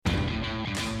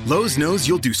Lowe's knows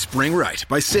you'll do spring right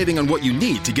by saving on what you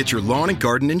need to get your lawn and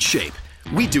garden in shape.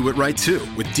 We do it right, too,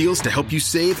 with deals to help you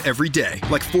save every day,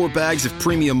 like 4 bags of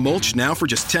premium mulch now for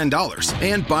just $10.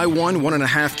 And buy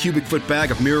 1.5 cubic foot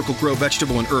bag of Miracle-Gro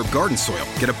vegetable and herb garden soil.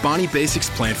 Get a Bonnie Basics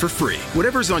plan for free.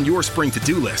 Whatever's on your spring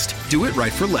to-do list, do it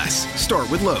right for less. Start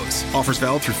with Lowe's. Offers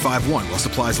valid through 5/1 while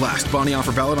supplies last. Bonnie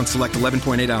offer valid on select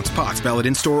 11.8-ounce pots. Valid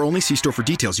in-store only. See store for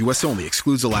details. U.S. only.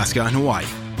 Excludes Alaska and Hawaii.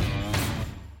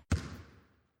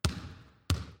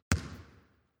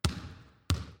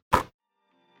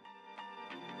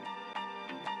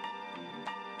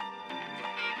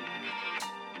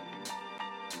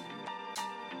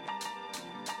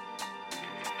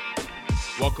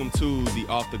 Welcome to the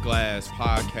Off the Glass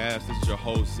podcast. This is your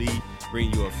host, Z,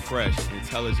 bringing you a fresh,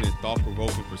 intelligent,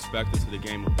 thought-provoking perspective to the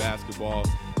game of basketball.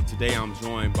 Today I'm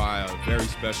joined by a very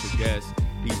special guest.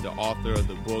 He's the author of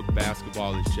the book,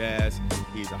 Basketball is Jazz.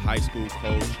 He's a high school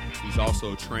coach. He's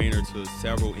also a trainer to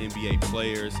several NBA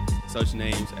players, such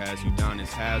names as Udonis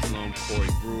Haslem, Corey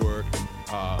Brewer,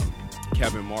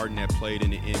 Kevin Martin that played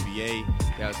in the NBA.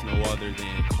 That's no other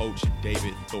than Coach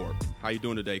David Thorpe. How you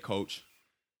doing today, Coach?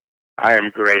 I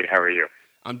am great. How are you?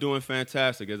 I'm doing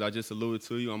fantastic. As I just alluded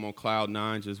to you, I'm on cloud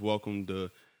nine. Just welcomed the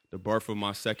birth of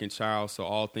my second child, so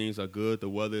all things are good. The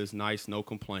weather is nice, no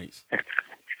complaints.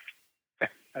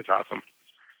 That's awesome.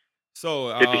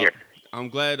 So good to hear. I'm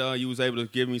glad you was able to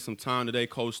give me some time today,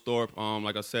 Coach Thorpe.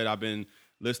 Like I said, I've been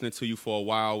listening to you for a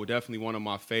while. We're definitely one of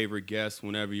my favorite guests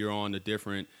whenever you're on the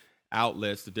different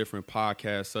outlets, the different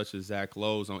podcasts, such as Zach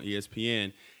Lowe's on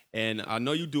ESPN. And I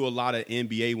know you do a lot of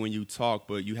NBA when you talk,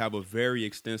 but you have a very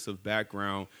extensive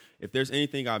background. If there's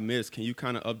anything I missed, can you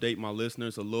kind of update my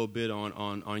listeners a little bit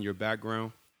on your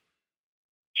background?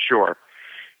 Sure.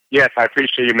 Yes, I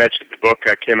appreciate you mentioned the book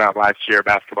that came out last year,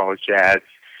 Basketball is Jazz,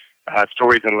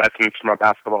 Stories and Lessons from a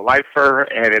Basketball Lifer.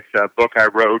 And it's a book I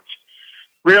wrote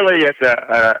really as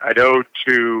an ode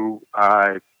to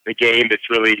the game that's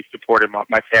really supported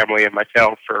my family and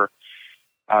myself for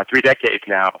 3 decades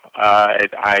now.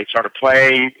 I started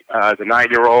playing as a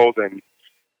 9-year-old and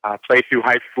played through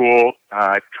high school.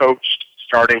 Coached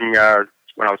starting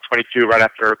when I was 22, right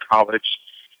after college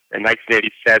in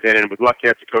 1987, and was lucky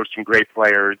enough to coach some great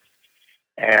players.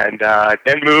 And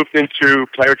then moved into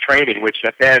player training, which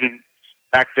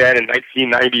back then in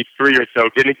 1993 or so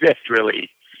didn't exist really.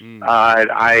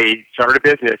 I started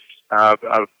a business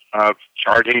of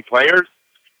charging players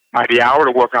by the hour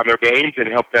to work on their games and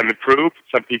help them improve.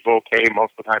 Some people came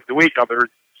multiple times a week, others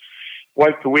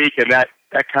once a week, and that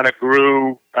kind of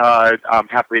grew, I'm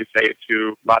happy to say,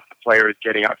 to lots of players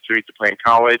getting opportunities to play in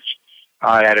college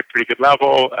at a pretty good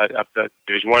level, up to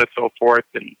Division I and so forth,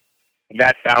 and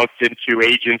that bounced into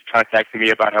agents contacting me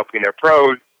about helping their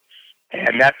pros,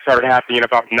 and that started happening in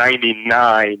about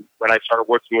 99 when I started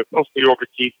working with mostly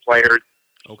overseas players,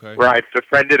 where I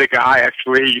befriended a guy,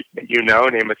 actually, that you know,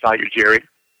 named Masai Ujiri.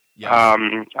 Yes.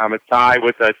 Masai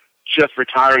was just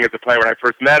retiring as a player when I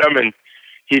first met him, and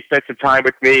he spent some time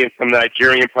with me and some of the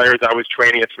Nigerian players I was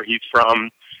training. That's where he's from,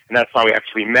 and that's how we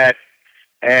actually met.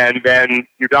 And then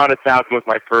Udonis Haslem was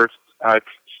my first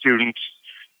student.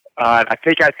 I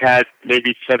think I've had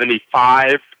maybe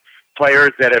 75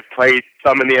 players that have played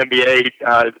some in the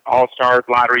NBA, all-stars,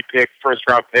 lottery picks,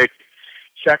 first-round picks,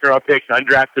 second-round picks,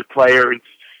 undrafted players,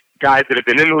 guys that have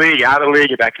been in the league, out of the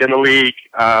league, and back in the league.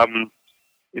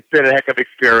 It's been a heck of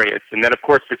experience. And then, of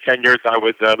course, for 10 years, I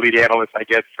was a lead analyst, I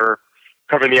guess, for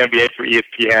covering the NBA for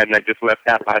ESPN. I just left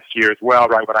that last year as well,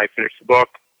 right when I finished the book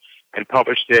and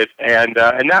published it. And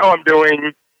now I'm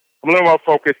a little more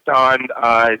focused on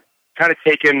kind of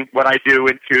taking what I do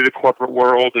into the corporate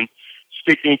world and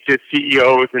speaking to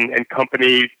CEOs and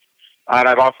companies. And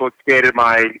I've also expanded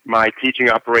my teaching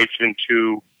operation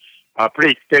to a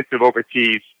pretty extensive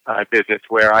overseas business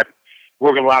where I've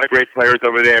worked with a lot of great players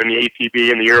over there in the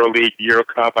ATB and the EuroLeague, the Euro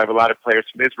Cup. I have a lot of players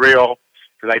from Israel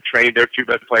because I trained their 2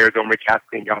 best players, Omer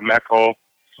Kaspi and Gal Mechel.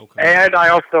 And I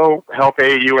also help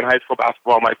AAU in high school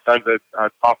basketball. My son's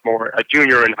a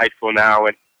junior in high school now,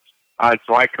 and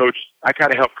so I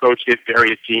kind of help coach his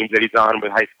various teams that he's on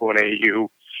with high school and AAU,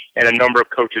 and a number of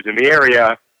coaches in the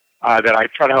area that I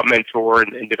try to help mentor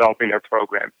in developing their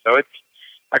programs. So it's,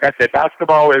 like I said,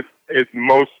 basketball is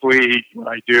mostly what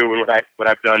I do and what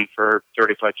I've done for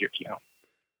 30-plus years now.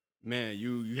 Man,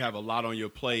 you have a lot on your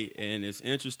plate, and it's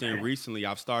interesting. Recently,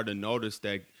 I've started to notice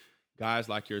that guys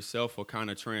like yourself are kind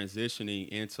of transitioning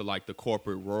into like the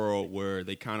corporate world where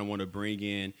they kind of want to bring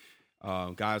in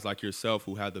guys like yourself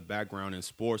who have the background in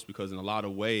sports, because in a lot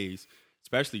of ways,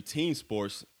 especially team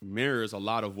sports, mirrors a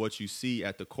lot of what you see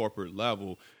at the corporate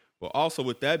level. But also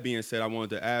with that being said, I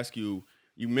wanted to ask you,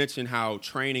 you mentioned how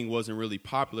training wasn't really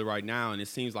popular right now, and it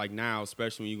seems like now,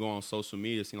 especially when you go on social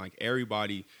media, it seems like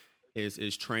everybody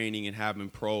is training and having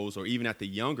pros, or even at the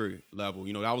younger level.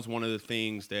 You know, that was one of the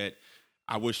things that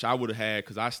I wish I would have had,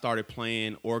 because I started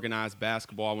playing organized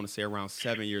basketball, I want to say around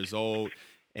 7 years old,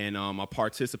 and I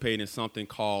participated in something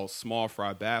called small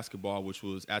fry basketball, which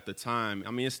was at the time,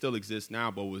 I mean, it still exists now,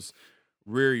 but was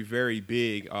very, very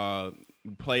big.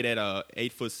 You played at a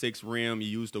 8'6" rim. You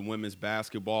used the women's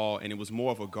basketball, and it was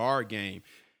more of a guard game.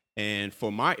 And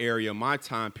for my area, my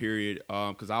time period,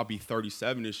 because I'll be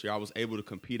 37 this year, I was able to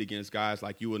compete against guys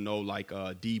like you would know, like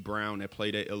D. Brown that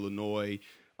played at Illinois,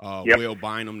 Will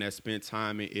Bynum that spent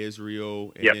time in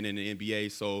Israel and then in the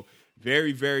NBA. So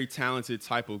very, very talented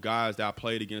type of guys that I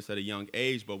played against at a young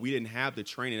age, but we didn't have the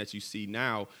training that you see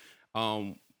now.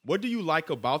 What do you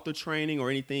like about the training, or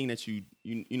anything that you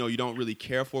don't really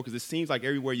care for? Because it seems like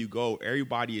everywhere you go,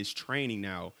 everybody is training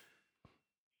now.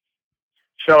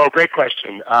 So, great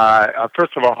question.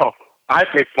 First of all, I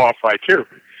played small fry too.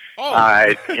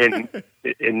 Oh. In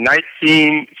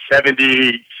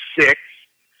 1976,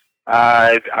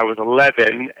 I was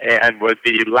 11 and was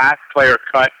the last player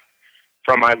cut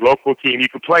from my local team. You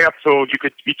could play up till you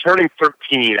could be turning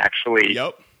 13, actually.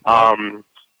 Yep.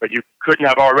 But you couldn't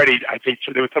have already. I think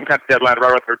there was some kind of deadline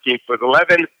around 13. So it was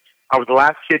 11. I was the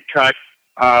last kid cut.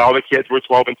 All the kids were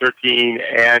 12 and 13,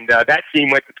 and that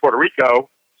team went to Puerto Rico.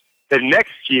 The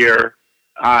next year,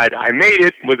 I made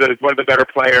it, was one of the better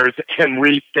players, and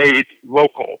we stayed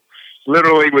local.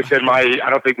 Literally within I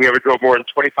don't think we ever drove more than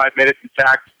 25 minutes. In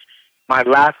fact, my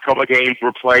last couple of games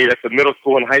were played at the middle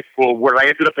school and high school where I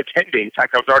ended up attending. In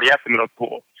fact, I was already at the middle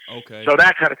school. Okay. So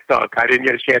that kind of stunk. I didn't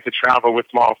get a chance to travel with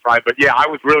small fry. But, yeah, I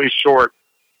was really short.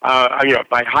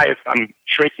 My highest, I'm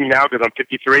shrinking now because I'm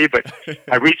 53, but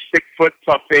I reached 6 foot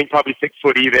something, probably 6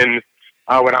 foot even,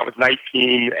 when I was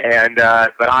 19. And,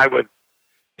 but I was,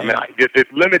 the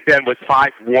limit then was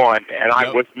 5'1", and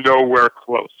I was nowhere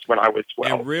close when I was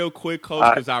 12. And real quick,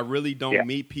 Coach, because I really don't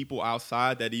meet people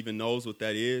outside that even knows what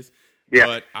that is. Yeah.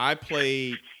 But I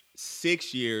played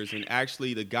 6 years, and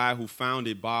actually the guy who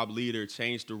founded Bob Leader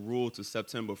changed the rule to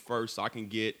September 1st so I can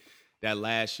get that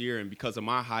last year. And because of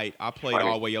my height, I played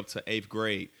all the way up to 8th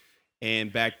grade.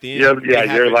 And back then,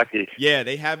 you're lucky. Yeah,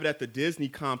 they have it at the Disney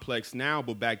complex now,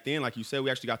 but back then, like you said,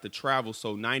 we actually got to travel.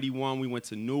 So 91, we went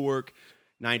to Newark.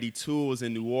 92 was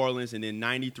in New Orleans, and then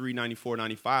 93, 94,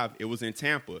 95, it was in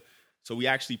Tampa. So we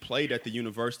actually played at the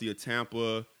University of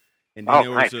Tampa, and then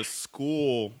there was a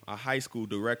high school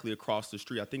directly across the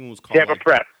street. I think it was called Tampa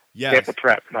Prep. Yes. Tampa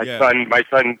Prep. My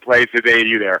son plays at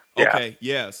AAU there. Okay,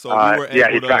 so we were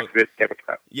able he to practiced Tampa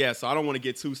Prep. Yeah, so I don't want to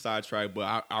get too sidetracked,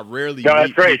 but I rarely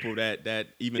meet people that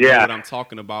even know what I'm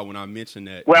talking about when I mention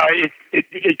that. Well,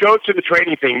 it goes to the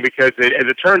training thing because as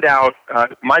it turned out,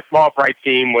 my small fry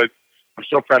team I'm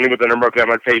still friendly with a number of them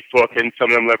on Facebook, and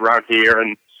some of them live around here.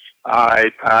 And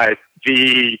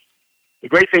the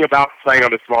great thing about playing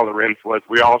on the smaller rims was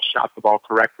we all shot the ball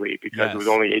correctly because it was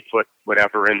only 8 foot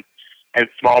whatever, and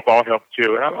small ball helped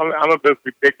too. And I'm a big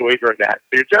believer in that.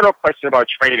 So your general question about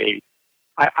training,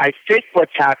 I think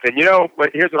what's happened,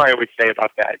 but here's what I always say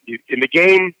about that. In the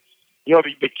game,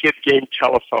 the kids game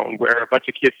telephone, where a bunch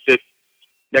of kids sit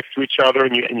next to each other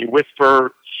and you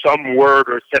whisper some word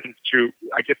or sentence to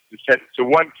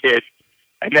one kid,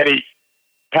 and then he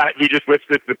just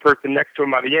whispers to the person next to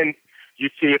him. On the end, you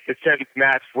see if the sentence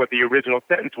matched what the original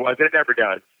sentence was, and it never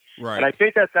does. Right. And I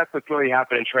think that's what's really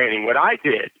happened in training. What I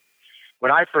did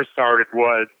when I first started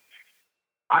was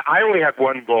I only had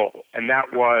one goal, and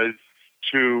that was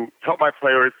to help my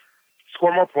players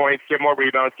score more points, get more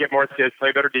rebounds, get more assists,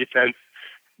 play better defense,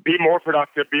 be more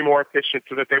productive, be more efficient,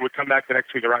 so that they would come back the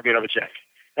next week and write me another check.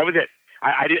 That was it.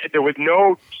 There was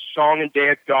no song and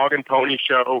dance, dog and pony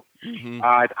show. Mm-hmm.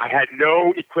 I had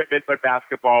no equipment but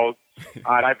basketballs.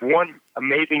 I have one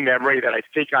amazing memory that I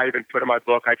think I even put in my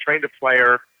book. I trained a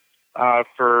player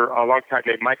for a long time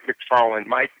named Mike McFarland.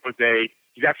 Mike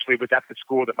he actually was at the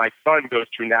school that my son goes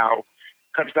to now,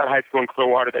 Countryside High School in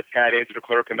Clearwater, that's had Andrew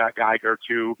DeClerc and Matt Geiger,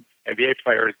 two NBA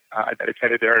players that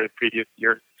attended there in the previous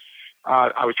years.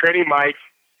 I was training Mike,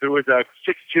 who was a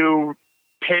 6'2",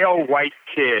 pale white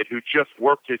kid who just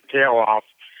worked his tail off,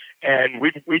 and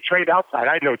we trained outside.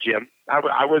 I had no gym.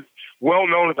 I was well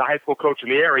known as a high school coach in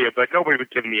the area, but nobody was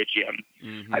giving me a gym.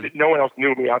 Mm-hmm. No one else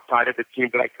knew me outside of the team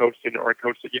that I coached in or I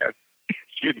coached against.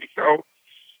 Excuse me. So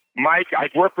Mike,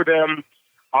 I'd work with him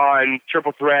on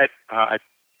triple threat,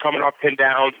 coming off pin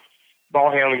downs,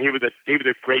 ball handling. He was a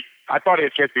great. I thought he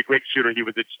had a chance to be a great shooter. He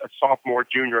was a sophomore,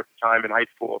 junior at the time in high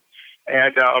school,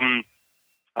 and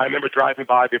I remember driving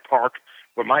by the park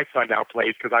where my son now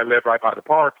plays because I live right by the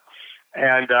park,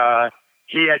 and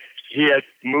he had he had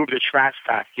moved the trash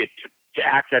basket to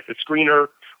act as a screener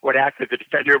or to act as a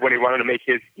defender when he wanted to make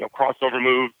his crossover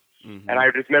move. Mm-hmm. And I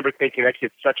just remember thinking that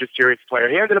kid's such a serious player.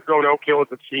 He ended up going Oak Hill as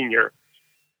a senior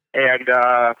and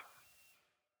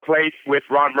played with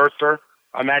Ron Mercer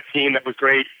on that team. That was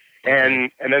great.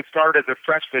 And then started as a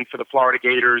freshman for the Florida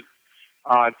Gators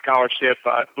on scholarship.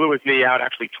 Blew his knee out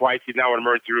actually twice. He's now an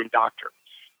emergency room doctor.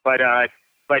 But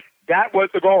that was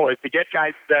the goal, is to get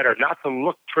guys better, not to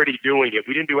look pretty doing it.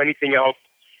 We didn't do anything else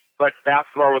but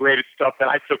basketball-related stuff that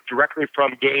I took directly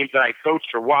from games that I coached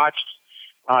or watched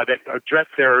that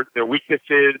addressed their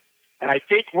weaknesses. And I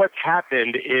think what's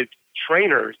happened is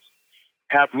trainers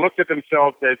have looked at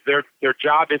themselves as their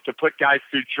job is to put guys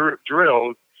through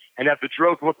drills and have the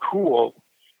drills look cool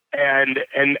and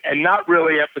not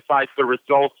really emphasize the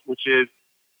results, which is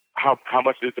how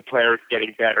much is the player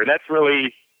getting better. And that's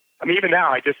really, I mean, even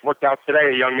now, I just worked out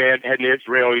today, a young man heading to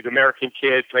Israel. He's an American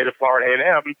kid, played at Florida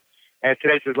A&M, and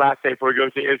today's his last day before he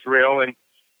goes to Israel. And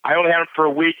I only had him for a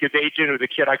week. His agent, who was a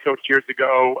kid I coached years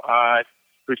ago,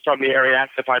 who's from the area,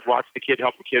 asked if I'd watch the kid,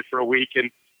 help the kid for a week. And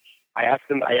I asked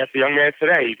the young man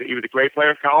today, he was a great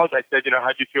player in college. I said,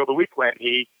 how'd you feel the week went?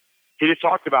 He just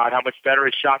talked about how much better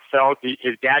his shot felt.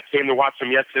 His dad came to watch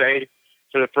him yesterday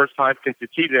for the first time since the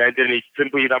season ended, and he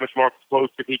couldn't believe how much more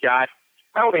explosive he got.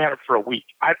 I only had him for a week.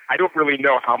 I don't really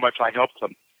know how much I helped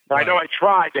him. But right. I know I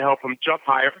tried to help him jump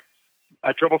higher,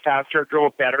 dribble faster,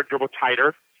 dribble better, dribble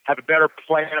tighter, have a better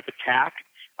plan of attack.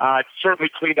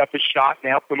 Certainly cleaned up his shot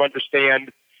and helped him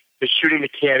understand the shooting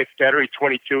mechanics better. He's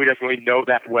 22. He doesn't really know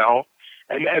that well.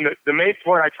 And the main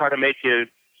point I try to make is,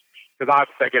 because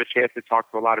obviously I get a chance to talk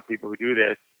to a lot of people who do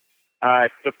this,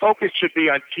 the focus should be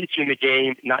on teaching the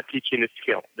game, not teaching the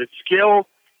skill. The skill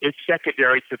is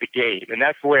secondary to the game. And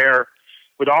that's where,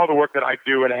 with all the work that I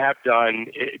do and have done,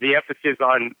 the emphasis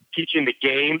on teaching the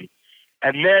game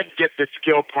and then get the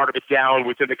skill part of it down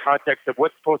within the context of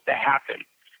what's supposed to happen.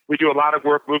 We do a lot of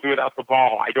work moving without the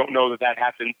ball. I don't know that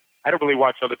happens. I don't really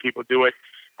watch other people do it.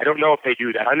 I don't know if they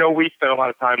do that. I know we spend a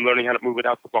lot of time learning how to move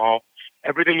without the ball.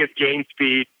 Everything is game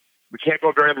speed. We can't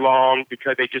go very long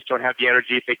because they just don't have the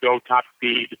energy if they go top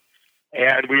speed.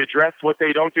 And we address what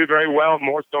they don't do very well,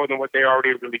 more so than what they already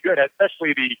are really good at,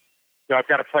 especially I've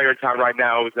got a player in town right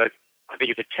now who's I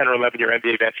think he's a 10 or 11 year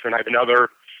NBA veteran. I have another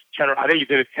 10 I think he's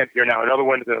in his 10th year now. Another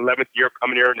one is an 11th year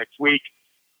coming here next week.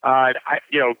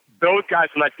 Those guys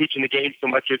are not teaching the game so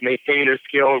much as maintaining their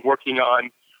skill and working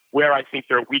on where I think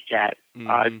they're weak at.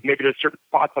 Mm-hmm. Maybe there's certain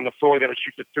spots on the floor that I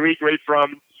shoot the three great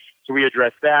from, so we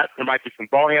address that. There might be some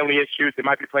ball handling issues. They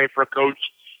might be playing for a coach.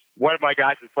 One of my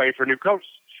guys is playing for a new coach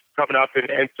coming up,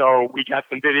 and so we got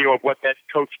some video of what that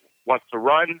coach wants to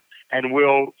run, and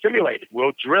we'll simulate it.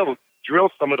 We'll drill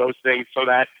some of those things so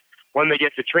that when they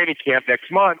get to training camp next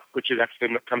month, which is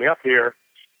actually coming up here,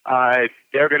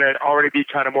 they're going to already be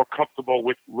kind of more comfortable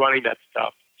with running that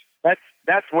stuff.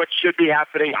 That's what should be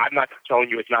happening. I'm not telling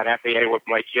you it's not happening anywhere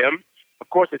from my gym. Of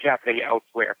course it's happening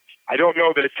elsewhere. I don't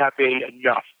know that it's happening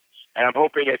enough. And I'm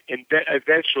hoping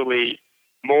eventually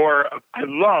more. I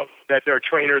love that there are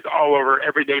trainers all over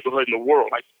every neighborhood in the world.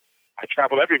 I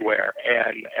travel everywhere,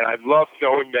 and I love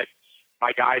knowing that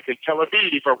my guys in Tel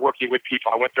Aviv are working with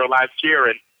people. I went there last year,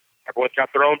 and everyone's got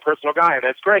their own personal guy, and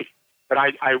that's great. But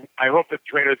I hope that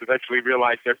trainers eventually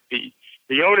realize that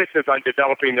the onus is on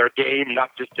developing their game,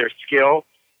 not just their skill,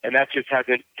 and that just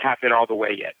hasn't happened all the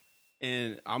way yet.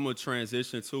 And I'm going to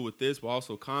transition too with this, but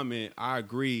also comment. I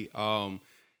agree.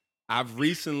 I've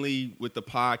recently, with the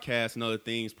podcast and other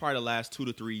things, probably the last 2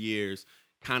 to 3 years,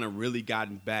 kind of really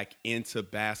gotten back into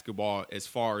basketball as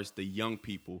far as the young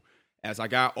people. As I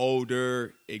got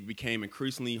older, it became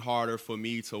increasingly harder for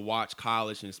me to watch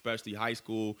college and especially high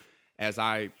school, as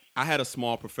I had a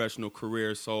small professional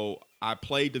career. So I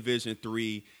played Division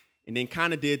III and then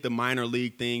kind of did the minor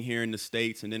league thing here in the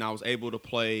States. And then I was able to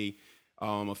play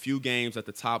a few games at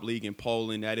the top league in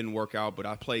Poland. That didn't work out, but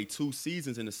I played 2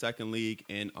 seasons in the second league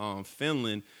in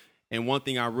Finland. And one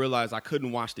thing I realized, I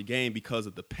couldn't watch the game because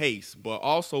of the pace. But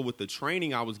also with the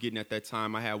training I was getting at that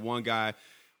time, I had one guy.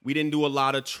 We didn't do a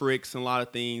lot of tricks and a lot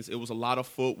of things. It was a lot of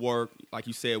footwork. Like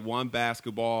you said, one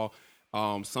basketball.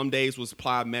 Some days was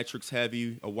plyometrics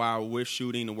heavy, a while with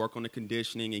shooting and work on the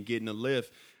conditioning and getting the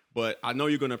lift. But I know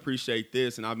you're going to appreciate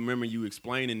this, and I remember you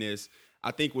explaining this.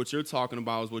 I think what you're talking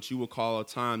about is what you would call at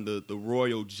time the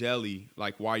royal jelly,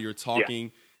 like while you're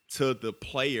talking to the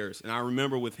players. And I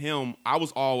remember with him, I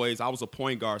was a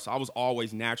point guard, so I was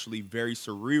always naturally very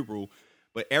cerebral.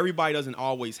 But everybody doesn't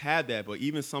always have that. But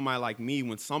even somebody like me,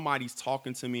 when somebody's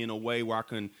talking to me in a way where I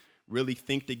can really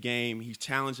think the game, he's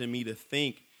challenging me to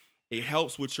think, it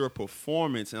helps with your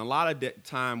performance. And a lot of that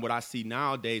time, what I see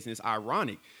nowadays, and it's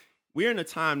ironic, we're in a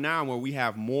time now where we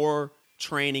have more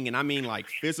training, and I mean like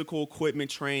physical equipment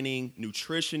training,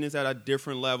 nutrition is at a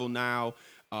different level now.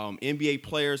 NBA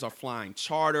players are flying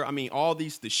charter. I mean, all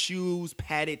these, the shoes,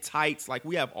 padded tights, like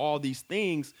we have all these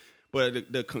things.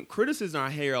 But the criticism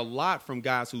I hear a lot from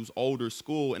guys who's older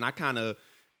school, and I kind of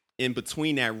in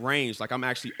between that range, like I'm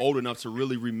actually old enough to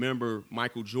really remember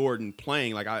Michael Jordan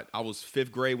playing. Like I was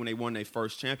fifth grade when they won their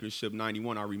first championship,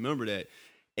 91. I remember that.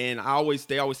 And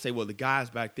they always say, well, the guys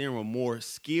back then were more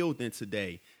skilled than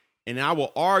today. And I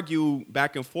will argue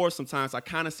back and forth sometimes. I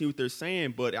kind of see what they're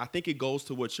saying, but I think it goes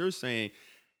to what you're saying.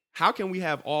 How can we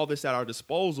have all this at our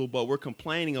disposal, but we're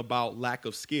complaining about lack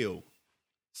of skill?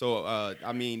 So,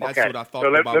 I mean, that's what I thought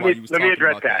about while you was talking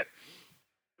about that.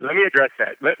 Let me address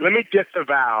that. Let me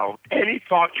disavow any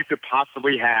thought you could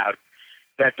possibly have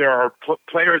that there are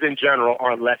players in general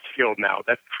are less skilled now.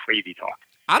 That's crazy talk.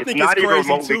 I think it's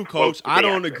crazy too, Coach. I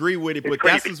don't agree with it, but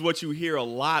this is what you hear a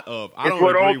lot of. I don't agree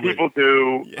with it. It's what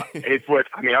old people do. It's what,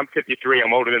 I mean, I'm 53.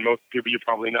 I'm older than most people you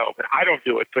probably know, but I don't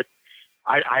do it. But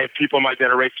I have people in my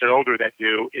generation older that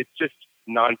do. It's just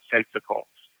nonsensical.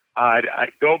 I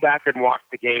go back and watch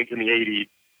the games in the 80s.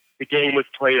 The game was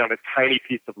played on a tiny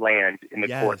piece of land in the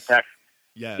court.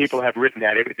 Yes. People have written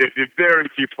that. Very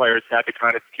few players had the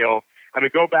kind of skill. I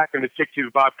mean, go back in the 60s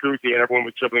with Bob Cousy, and everyone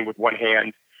was dribbling with one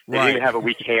hand. They didn't have a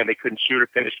weak hand. They couldn't shoot or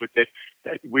finish with it.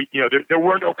 There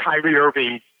were no Kyrie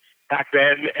Irving back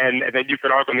then, and then you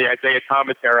could argue in the Isaiah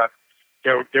Thomas era,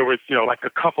 there was, like a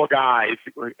couple guys,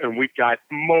 and we've got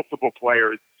multiple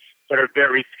players that are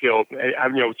very skilled. And,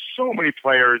 so many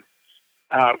players,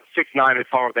 6'9" and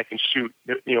taller that can shoot.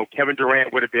 Kevin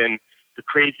Durant would have been the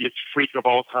craziest freak of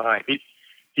all time.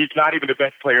 He's not even the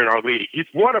best player in our league. He's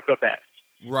one of the best.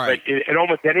 Right. But in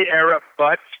almost any era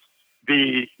but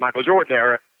the Michael Jordan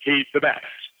era, he's the best.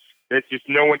 There's just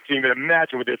no one can even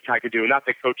imagine what this guy could do. Not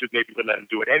that coaches maybe would let him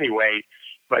do it anyway,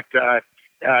 but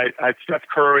Steph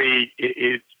Curry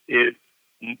is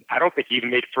I don't think he even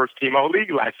made first team all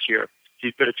league last year.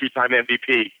 He's been a 2-time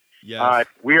MVP. Yes.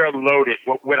 We are loaded.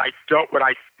 What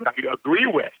I agree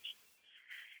with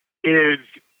is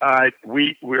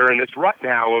we're in this rut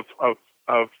now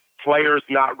of players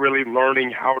not really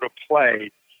learning how to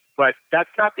play, but that's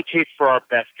not the case for our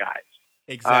best guys.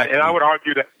 Exactly. And I would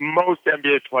argue that most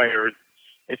NBA players,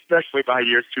 especially by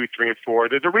years 2, 3, and 4,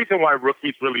 there's a reason why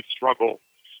rookies really struggle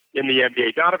in the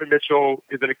NBA. Donovan Mitchell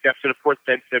is an exception. Of course,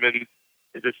 Ben Simmons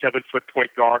is a 7-foot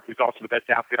point guard who's also the best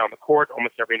athlete on the court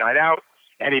almost every night out.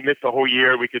 And he missed a whole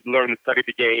year. We could learn and study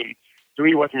the game. So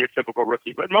he wasn't your typical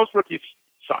rookie. But most rookies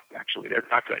suck, actually. They're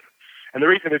not good. And the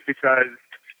reason is because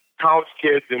college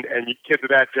kids and kids of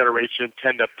that generation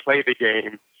tend to play the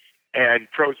game, and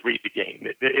pros read the game.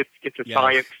 It's a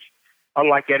science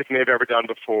unlike anything they've ever done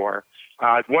before.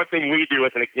 One thing we do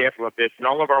as an example of this, in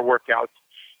all of our workouts,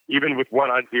 even with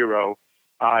 1-on-0,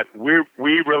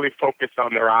 we really focus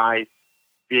on their eyes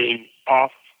being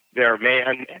off their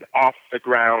man and off the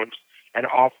ground and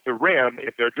off the rim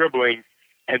if they're dribbling,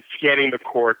 and scanning the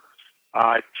court,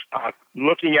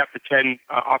 looking at the 10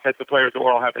 offensive players who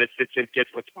all have an assistant gets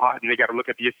a spot, and they got to look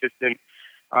at the assistant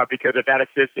because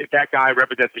if that guy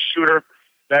represents a shooter,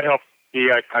 that helps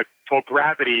pull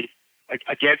gravity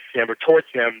against him or towards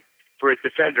him for his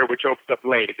defender, which opens up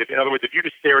lanes. In other words, if you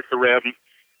just stare at the rim,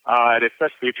 and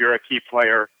especially if you're a key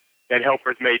player, then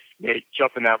helpers may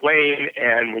jump in that lane,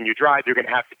 and when you drive, you're going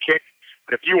to have to kick.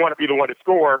 But if you want to be the one to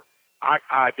score,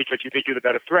 because you think you're the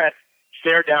better threat,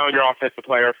 stare down your offensive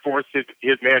player, force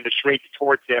his man to shrink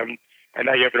towards him, and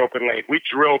now you have an open lane. We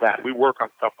drill that. We work on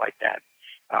stuff like that,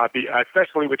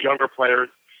 especially with younger players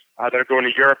that are going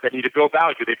to Europe that need to build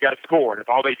value. They've got to score. And if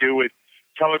all they do is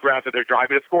telegraph that they're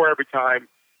driving to score every time,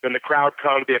 then the crowd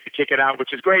comes, they have to kick it out,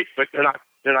 which is great, but they're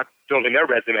not building their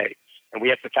resume, and we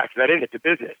have to factor that in. It's a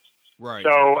business. Right.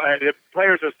 So the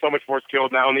players are so much more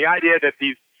skilled now, and the idea that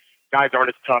these guys aren't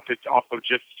as tough is also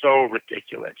just so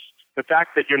ridiculous. The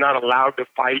fact that you're not allowed to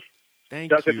fight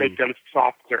doesn't make them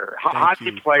softer.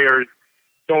 Hockey players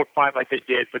don't fight like they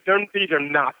did, but these are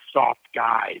not soft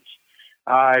guys.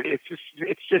 It's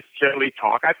just silly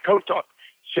talk. I've coached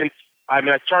since I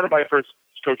started my first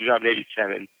coaching job in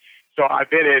 '87. So I've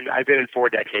been in 4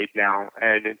 decades now,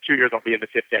 and in 2 years I'll be in the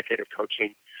 5th decade of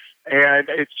coaching. And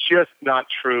it's just not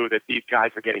true that these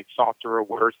guys are getting softer or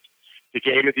worse. The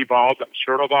game has evolved. I'm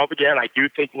sure it'll evolve again. I do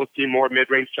think we'll see more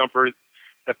mid-range jumpers.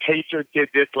 The Pacers did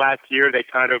this last year. They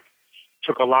kind of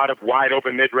took a lot of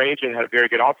wide-open mid-range and had a very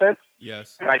good offense.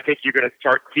 Yes. And I think you're going to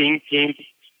start seeing teams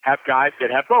have guys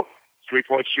that have both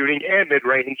three-point shooting and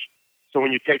mid-range. So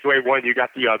when you take away one, you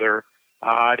got the other.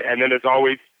 And then there's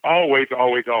always.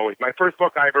 My first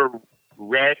book I ever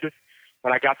read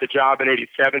when I got the job in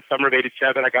 '87, summer of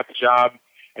 '87, I got the job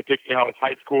at Dixie Hollis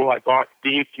High School. I bought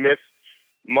Dean Smith's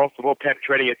multiple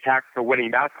penetrating attacks for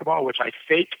winning basketball, which I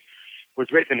think was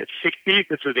written in the '60s.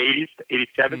 This was '80s,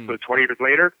 '87, so 20 years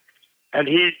later. And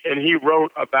he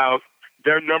wrote about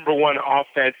their number one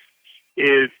offense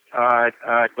is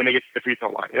when they get to the free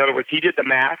throw line. In other words, he did the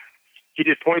math. He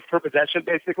did points per possession,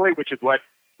 basically, which is what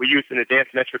we use in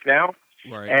advanced metric now.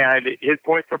 Right. And his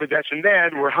points per possession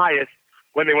then were highest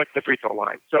when they went to the free throw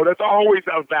line. So there's always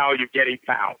a value getting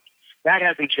fouled. That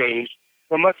hasn't changed.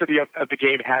 So much of the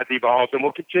game has evolved and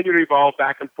will continue to evolve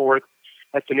back and forth.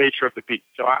 That's the nature of the beat.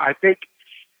 So I think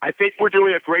we're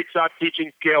doing a great job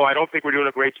teaching skill. I don't think we're doing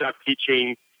a great job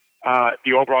teaching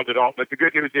the overall development. The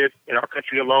good news is, in our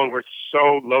country alone, we're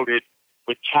so loaded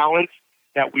with talent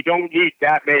that we don't need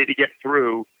that many to get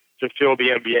through to fill the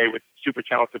NBA with super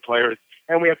talented players,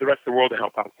 and we have the rest of the world to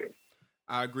help out too.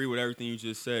 I agree with everything you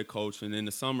just said, Coach. And in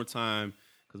the summertime,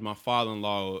 because my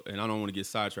father-in-law, and I don't want to get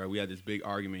sidetracked, we had this big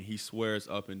argument. He swears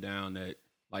up and down that,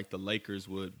 like, the Lakers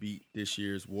would beat this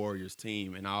year's Warriors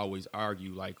team, and I always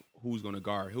argue, like, who's going to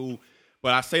guard who.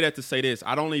 But I say that to say this.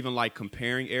 I don't even like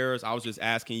comparing eras. I was just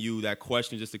asking you that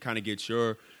question just to kind of get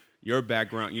your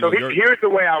background. Here's the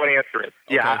way I would answer it.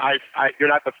 Okay. Yeah, you're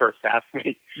not the first to ask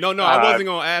me. No, I wasn't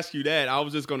going to ask you that. I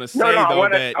was just going to say, I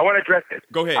want that. to address it.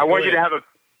 Go ahead. I want you to have a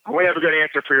good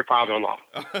answer for your father-in-law.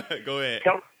 Go ahead.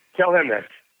 Tell him this.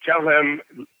 Tell him,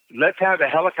 let's have a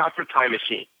helicopter time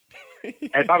machine.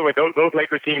 And by the way, those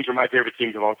Lakers teams are my favorite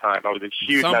teams of all time. I was a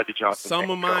huge Magic Johnson fan.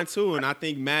 Some of mine too, and I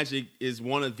think Magic is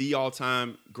one of the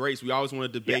all-time greats. We always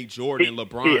want to debate Jordan and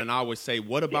LeBron, and I always say,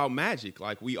 what about Magic?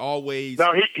 Like, we always...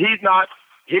 No, he's not.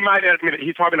 He might have been,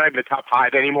 he's probably not even the top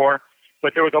 5 anymore,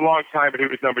 but there was a long time when he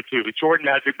was number 2. Jordan,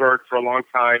 Magic, Bird for a long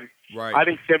time. Right. I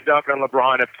think Tim Duncan and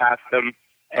LeBron have passed them.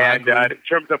 And in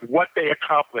terms of what they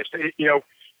accomplished,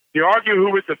 you argue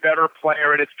who was the better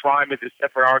player in his prime is a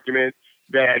separate argument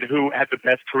than who had the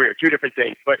best career. Two different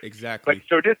things. But exactly. But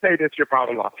so just say this to your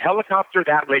father-in-law. Helicopter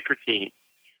that Laker team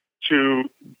to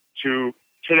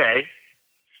today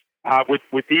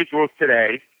with these rules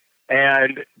today,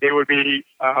 and they would be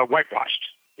whitewashed.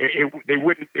 They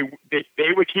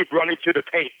would keep running to the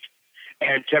paint,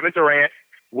 and Kevin Durant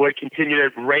would continue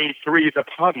to rain threes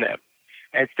upon them.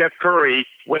 And Steph Curry,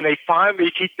 when they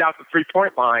finally eked out the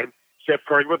three-point line, Steph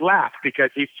Curry would laugh because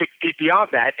he's 6 feet beyond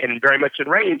that and very much in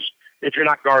range if you're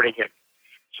not guarding him.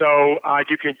 So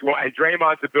you can, and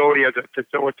Draymond's ability as a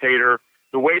facilitator,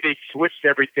 the way they switched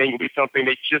everything would be something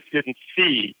they just didn't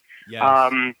see.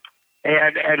 Yes.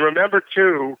 And remember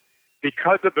too,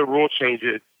 because of the rule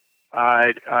changes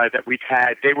that we've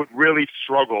had, they would really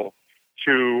struggle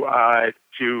to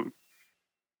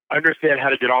understand how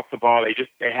to get off the ball.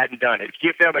 They hadn't done it.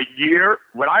 Give them a year.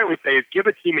 What I always say is give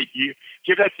a team a year,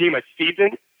 give that team a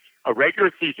season, a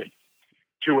regular season,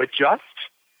 to adjust.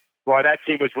 Well, that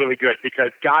team was really good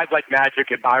because guys like Magic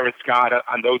and Byron Scott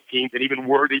on those teams, and even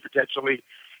Worthy potentially,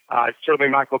 certainly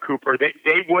Michael Cooper, they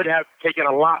would have taken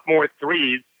a lot more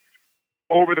threes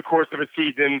over the course of a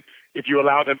season if you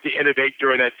allow them to innovate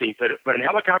during that season. But in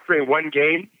helicoptering one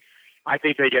game, I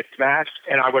think they get smashed,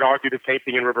 and I would argue the same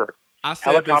thing in reverse.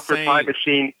 Helicopter time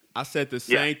machine. I said the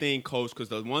same thing, Coach, because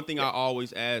the one thing I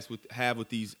always have with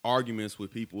these arguments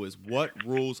with people is what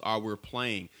rules are we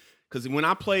playing? Because when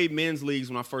I played men's leagues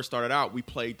when I first started out, we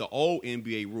played the old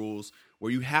NBA rules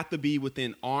where you have to be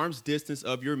within arm's distance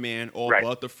of your man or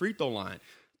above the free throw line.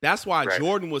 That's why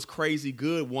Jordan was crazy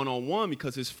good one-on-one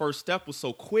because his first step was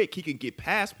so quick he could get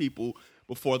past people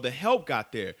before the help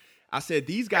got there. I said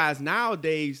these guys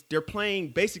nowadays, they're playing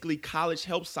basically college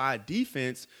help side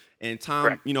defense. And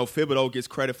Tom, Thibodeau gets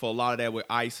credit for a lot of that with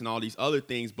ice and all these other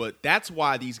things. But that's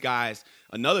why these guys,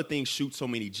 another thing, shoot so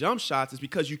many jump shots is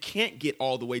because you can't get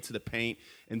all the way to the paint.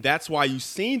 And that's why you've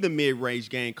seen the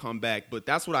mid-range game come back. But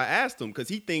that's what I asked him because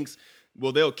he thinks,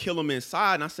 well, they'll kill him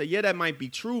inside. And I said, yeah, that might be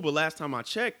true. But last time I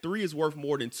checked, 3 is worth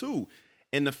more than 2.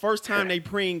 And the first time they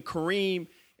bring Kareem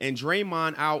and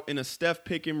Draymond out in a Steph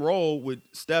pick and roll with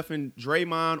Steph and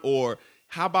Draymond, or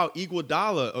how about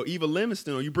Iguodala or Eva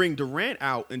Livingston, or you bring Durant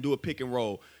out and do a pick and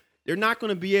roll, they're not going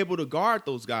to be able to guard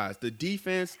those guys. The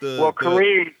defense,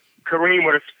 Kareem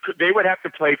they would have to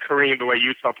play Kareem the way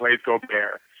Utah plays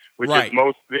Gobert, which is at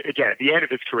the end of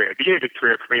his career. At the end of his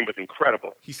career, Kareem was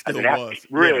incredible. He still was. Athlete.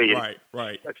 Really,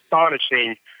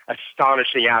 astonishing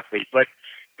athlete. But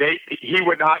he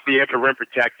would not be able to rim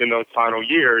protect in those final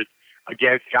years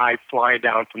against guys flying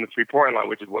down from the three-point line,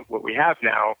 which is what we have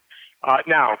now.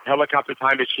 Now, helicopter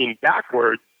time machine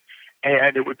backwards,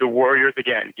 and it would the Warriors,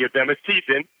 again, give them a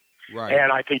season,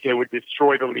 and I think they would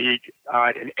destroy the league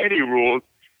in any rules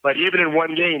But even in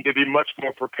one game, they'd be much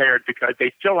more prepared because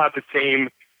they still have the same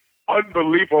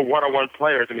unbelievable one-on-one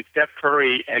players. I mean, Steph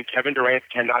Curry and Kevin Durant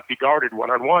cannot be guarded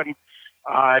one-on-one.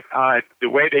 The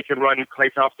way they can run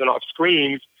Klay Thompson off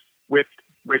screens with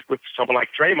someone like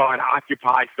Draymond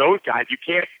occupies those guys. You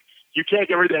can't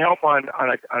get rid of the help on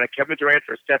a Kevin Durant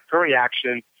or Steph Curry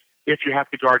action if you have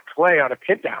to guard Klay on a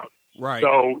pin down. Right.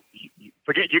 So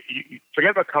forget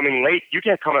about coming late. You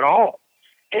can't come at all.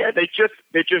 And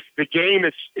the game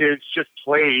is just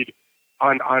played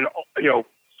on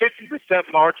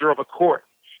 50% larger of a court.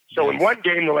 So in one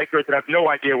game, the Lakers have no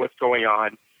idea what's going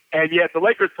on, and yet the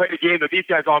Lakers played a game that these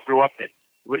guys all grew up in.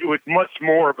 It was much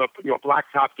more of a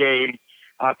blacktop game,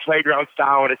 playground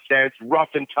style in a sense, rough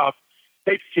and tough.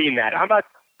 They've seen that. I'm not,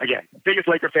 again, biggest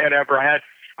Laker fan ever. I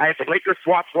had the Lakers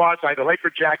swatch. I had the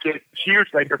Laker jacket. Huge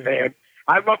Laker fan.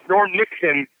 I love Norm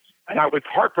Nixon, and I was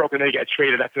heartbroken they got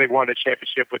traded after they won the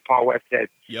championship with Paul Westhead.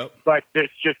 Yep. But you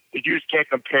just can't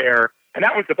compare. And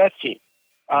that was the best team.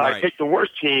 Right. Take the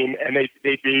worst team, and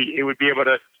it'd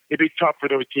be tough for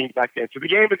those teams back then. So the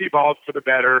game has evolved for the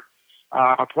better.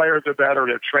 Our players are better.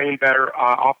 They're trained better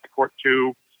off the court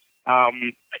too.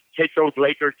 Take those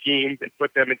Laker teams and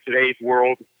put them in today's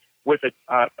world with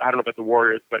I don't know about the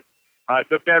Warriors, but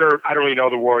the better. I don't really know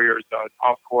the Warriors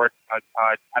off court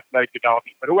athletic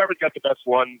development, but whoever's got the best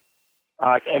one,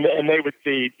 and they would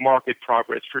see market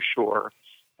progress for sure.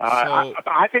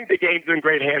 I think the game's in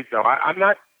great hands, though. I'm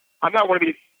not one of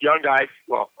these young guys.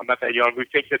 Well, I'm not that young who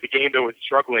thinks that the game though is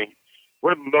struggling.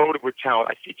 We're loaded with talent.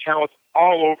 I see talent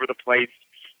all over the place,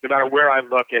 no matter where I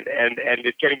look, and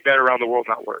it's getting better around the world,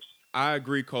 not worse. I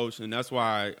agree, Coach, and that's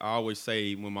why I always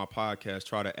say when my podcast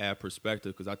try to add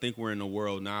perspective, because I think we're in a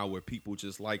world now where people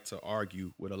just like to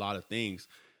argue with a lot of things.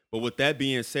 But with that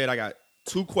being said, I got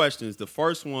two questions. The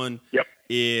first one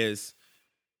is,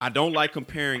 I don't like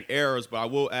comparing eras, but I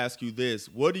will ask you this.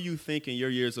 What do you think in your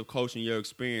years of coaching, your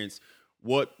experience,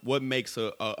 what makes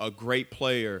a great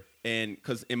player? And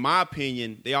because in my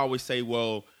opinion, they always say,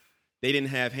 well, they didn't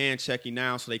have hand checking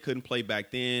now, so they couldn't play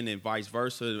back then and vice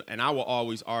versa. And I will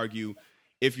always argue,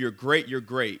 if you're great, you're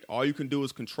great. All you can do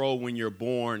is control when you're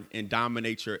born and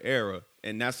dominate your era.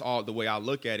 And that's all the way I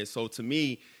look at it. So to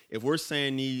me, if we're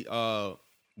saying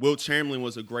Wilt Chamberlain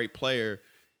was a great player,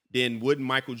 then wouldn't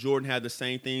Michael Jordan have the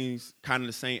same things, kind of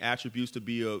the same attributes to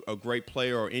be a great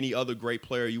player, or any other great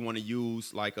player you want to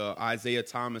use, like Isaiah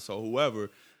Thomas or whoever?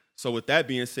 So with that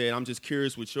being said, I'm just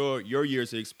curious, with your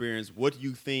years of experience, what do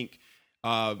you think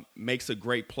makes a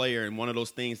great player, and one of those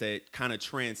things that kind of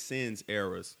transcends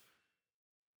eras?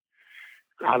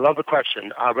 I love the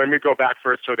question. Let me go back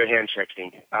first to the hand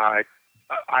checking. I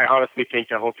honestly think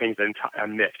the whole thing's a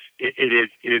myth. It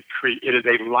is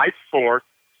a life force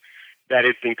that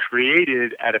has been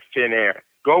created out of thin air.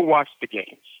 Go watch the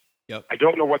games. Yep. I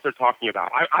don't know what they're talking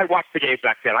about. I watched the games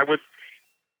back then. I was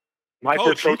my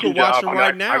Coach, first you coaching can watch job. them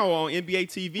right now on NBA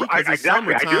TV, because it's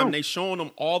summertime. They're showing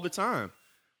them all the time.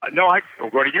 No, I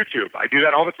go to YouTube. I do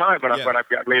that all the time when I've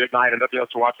got late at night and nothing else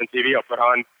to watch on TV. I'll put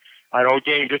on an old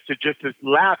game just to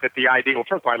laugh at the idea. Well,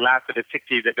 first of all, I laugh at the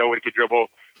 60s that nobody could dribble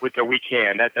with the weak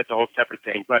hand. That's a whole separate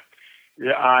thing. But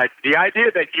the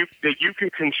idea that you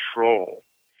can control,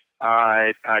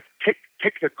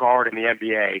 pick the guard in the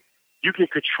NBA, you can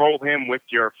control him with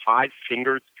your 5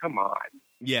 fingers. Come on.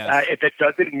 Yeah. That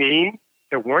doesn't mean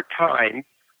there weren't times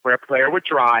where a player would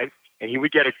drive and he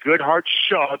would get a good hard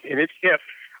shove in his hip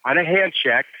on a hand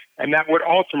check, and that would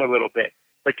alter him a little bit.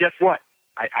 But guess what?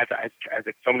 As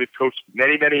somebody who's coached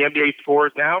many NBA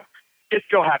scorers now, it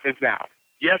still happens now.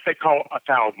 Yes, they call a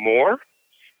foul more,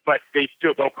 but they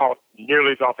still don't call it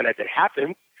nearly as often as it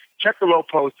happens. Check the low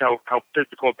post, how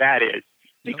physical that is.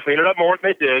 They clean it up more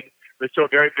than they did, but it's still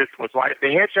very physical. So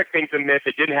the hand check thing's a myth.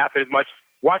 It didn't happen as much.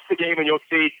 Watch the game and you'll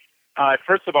see,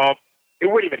 first of all,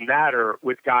 it wouldn't even matter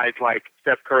with guys like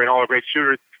Steph Curry and all the great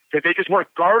shooters, because they just weren't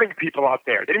guarding people out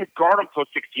there. They didn't guard them till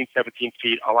 16, 17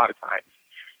 feet a lot of times.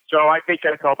 So I think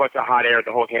that's all a bunch of hot air,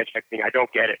 the whole hand check thing. I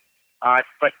don't get it.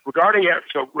 But regarding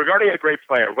a great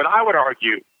player, what I would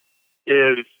argue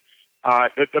is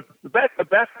the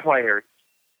best players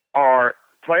are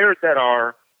players that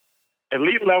are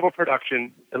elite level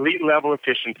production, elite level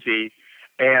efficiency,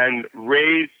 and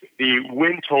raise the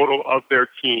win total of their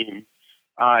team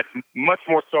much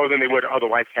more so than they would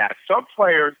otherwise have. Some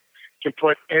players can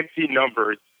put empty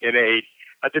numbers in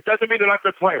that doesn't mean they're not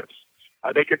good players.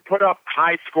 They can put up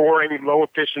high scoring,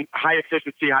 high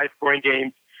efficiency, high scoring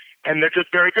games, and they're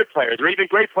just very good players. They're even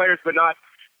great players, but not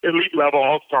elite level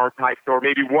all-star types or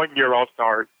maybe 1-year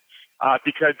all-stars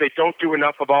because they don't do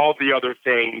enough of all the other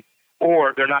things,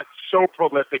 or they're not so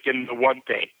prolific in the one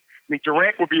thing. mean,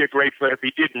 Durant would be a great player if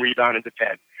he didn't rebound and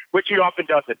defend, which he often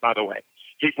doesn't, by the way.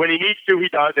 When he needs to, he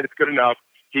does, and it's good enough.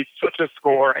 He's such a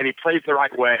scorer, and he plays the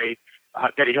right way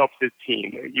that he helps his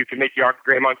team. You can make the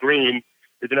argument Draymond Green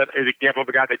is an example of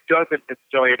a guy that doesn't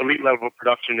necessarily have elite level of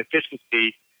production and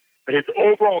efficiency, but his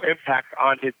overall impact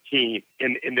on his team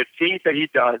in the things that he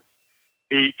does,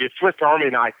 the Swiss Army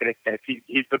knife in a sense.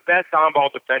 He's the best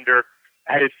on-ball defender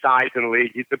at his size in the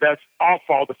league. He's the best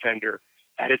off-ball defender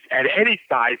at any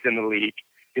size in the league.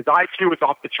 His IQ is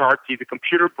off the charts. He's a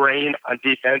computer brain on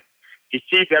defense. He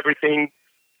sees everything.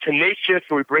 Tenacious,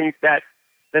 so he brings that.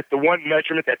 That's the one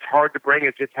measurement that's hard to bring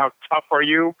is just how tough are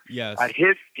you. Yes.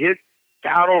 His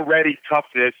battle-ready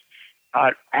toughness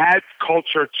adds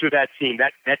culture to that team.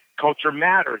 That culture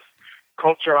matters.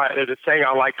 Culture, there's a saying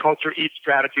I like, culture eats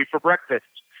strategy for breakfast.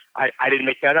 I didn't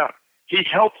make that up. He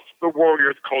helps the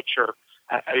Warriors' culture.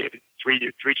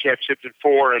 Three championships in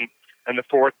 4, and the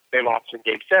fourth they lost in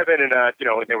Game 7, and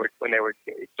when they were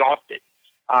exhausted,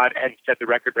 and set the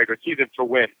record regular season for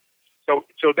wins.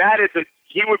 So that is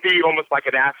he would be almost like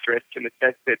an asterisk in the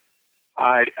sense that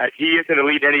he isn't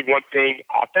elite at any one thing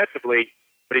offensively,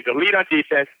 but he's elite on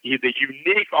defense. He's a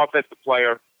unique offensive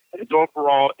player, and his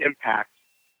overall impact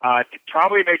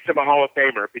probably makes him a Hall of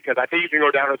Famer because I think he can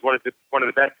go down as one of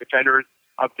the best defenders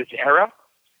of this era,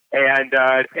 and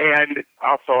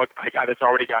also a guy that's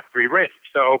already got 3 rings.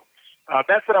 So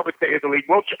that's what I would say is elite.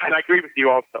 Well, and I agree with you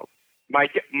also. My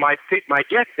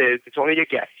guess is, it's only a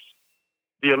guess,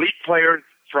 the elite players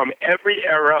from every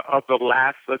era of the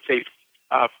last, let's say,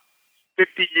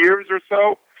 50 years or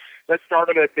so. Let's start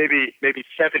them at maybe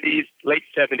 70s, late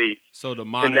 70s. So the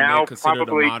modern, now consider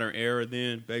probably, the modern era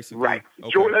then, basically? Right.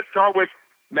 Okay. So let's start with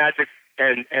Magic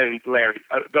and Larry,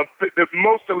 the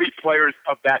most elite players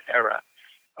of that era.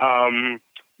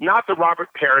 Not the Robert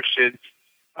Parishes.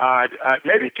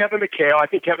 Maybe Kevin McHale. I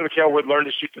think Kevin McHale would learn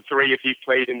to shoot the 3 if he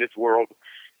played in this world.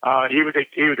 He was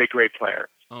a great player.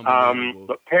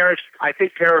 But Parrish, I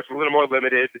think Parrish was a little more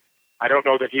limited. I don't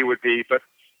know that he would be, but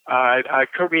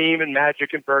Kareem and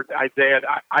Magic and Bird, Isaiah,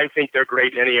 I think they're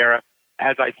great in any era,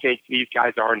 as I think these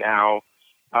guys are now.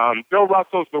 Bill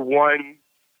Russell's the one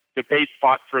debate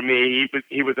spot for me.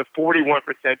 He was a 41%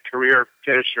 career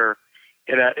finisher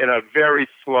in a very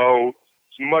slow,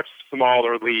 much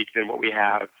smaller league than what we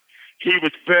have. He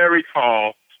was very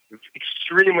tall,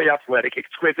 extremely athletic,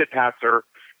 exquisite passer,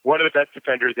 one of the best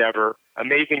defenders ever,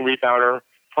 amazing rebounder,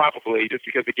 probably just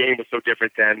because the game was so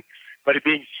different then. But it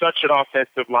being such an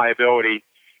offensive liability,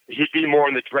 he'd be more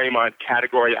in the Draymond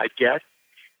category, I guess.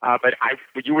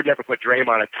 But you would never put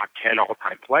Draymond a top 10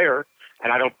 all-time player,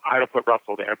 and I don't put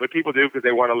Russell there. But people do because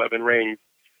they won 11 rings.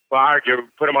 Well, I argue,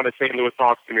 put him on the St. Louis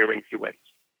Hawks, and he rings, he wins.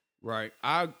 Right.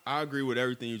 I agree with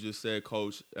everything you just said,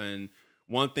 Coach. And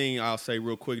one thing I'll say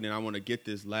real quick, and then I want to get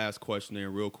this last question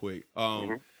in real quick.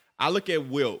 I look at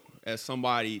Wilt as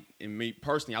somebody, and me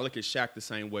personally, I look at Shaq the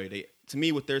same way. To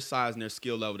me, with their size and their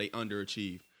skill level, they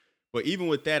underachieve. But even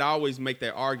with that, I always make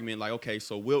that argument like, okay,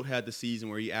 so Wilt had the season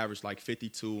where he averaged like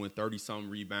 52 and 30-something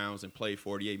rebounds and played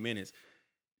 48 minutes.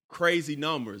 Crazy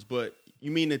numbers. But you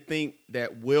mean to think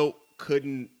that Wilt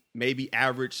couldn't maybe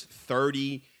average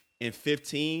 30 and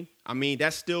 15? I mean,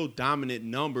 that's still dominant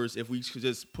numbers if we could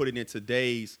just put it in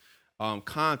today's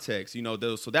context,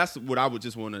 so that's what I would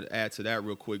just want to add to that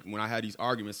real quick. When I had these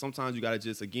arguments, sometimes you got to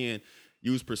just, again,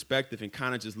 use perspective and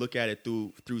kind of just look at it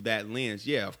through that lens.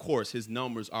 Yeah, of course, his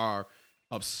numbers are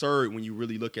absurd when you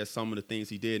really look at some of the things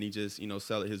he did. And he just,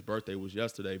 his birthday was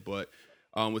yesterday. But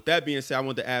with that being said, I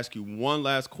wanted to ask you one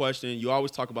last question. You always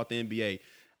talk about the NBA.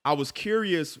 I was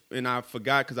curious, and I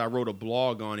forgot because I wrote a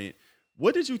blog on it.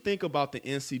 What did you think about the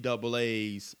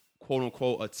NCAA's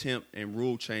quote-unquote attempt and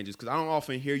rule changes? Because I don't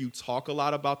often hear you talk a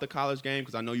lot about the college game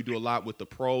because I know you do a lot with the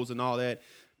pros and all that.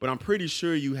 But I'm pretty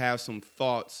sure you have some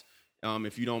thoughts,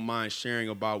 if you don't mind sharing,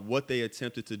 about what they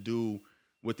attempted to do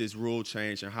with this rule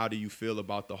change and how do you feel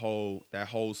about I don't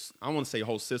want to say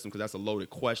whole system because that's a loaded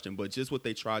question, but just what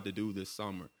they tried to do this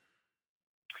summer.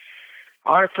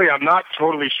 Honestly, I'm not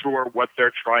totally sure what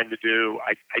they're trying to do.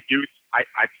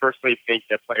 I personally think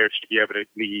that players should be able to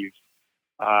leave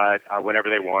whenever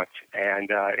they want, and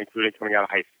including coming out of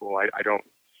high school.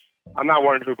 I'm not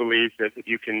one who believes that if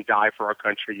you can die for our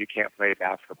country, you can't play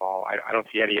basketball. I don't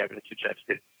see any evidence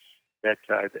suggested that,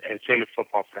 and same with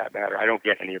football for that matter. I don't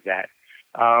get any of that.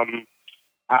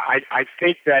 I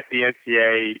think that the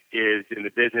NCAA is in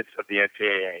the business of the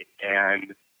NCAA,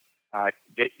 and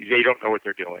they don't know what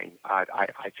they're doing. I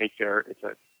think it's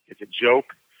a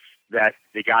joke that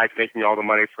the guys making all the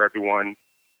money for everyone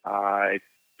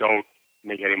don't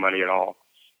make any money at all.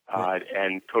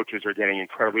 And coaches are getting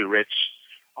incredibly rich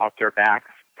off their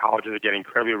backs. colleges are getting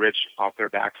incredibly rich off their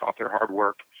backs, off their hard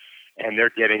work, and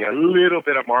they're getting a little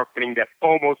bit of marketing that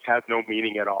almost has no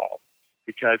meaning at all,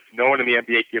 because no one in the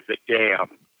NBA gives a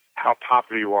damn how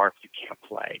popular you are if you can't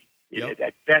play. Yep.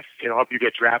 At best, it'll help you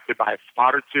get drafted by a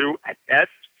spot or two at best,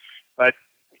 but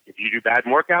if you do bad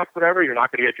workouts, whatever, you're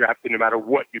not going to get drafted no matter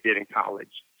what you did in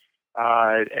college.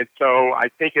 And so I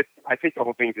think the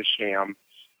whole thing's a sham.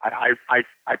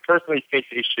 I personally think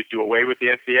they should do away with the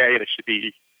NCAA, and it should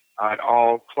be at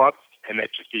all clubs, and that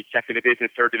should be second division,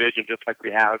 third division, just like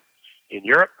we have in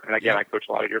Europe. And again, I coach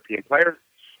a lot of European players.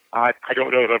 I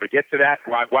don't know if it'll ever get to that.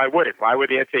 Why would it? Why would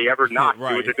the NCAA ever not do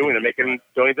what they're doing? They're making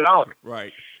billions of dollars.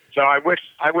 Right. So I wish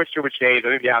it would change. I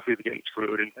think the athletes are getting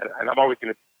screwed, and I'm always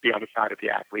going to be on the side of the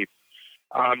athletes.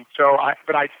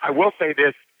 But I will say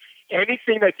this.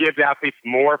 Anything that gives athletes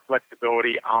more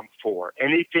flexibility, I'm for.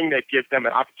 Anything that gives them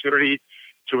an opportunity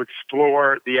to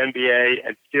explore the NBA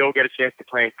and still get a chance to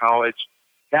play in college,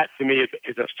 that to me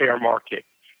is a fair market.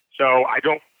 So I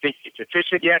don't think it's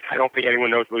efficient yet. I don't think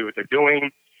anyone knows really what they're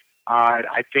doing.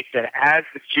 I think that as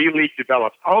the G League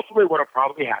develops, ultimately what will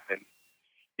probably happen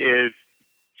is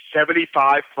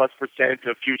 75+%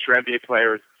 of future NBA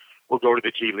players will go to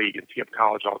the G League and skip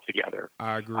college altogether.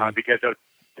 I agree. Because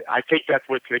I think that's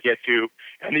what it's going to get to.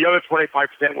 And the other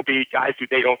 25% will be guys who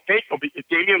they don't think will be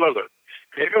Damian Lillard.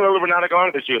 Damian Lillard would not have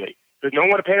gone to the G League because no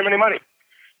one would have paid him any money.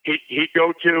 He'd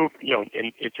go to,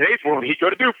 in today's world, he'd go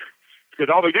to Duke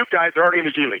because all the Duke guys are already in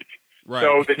the G League. Right.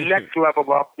 So the next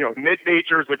level up,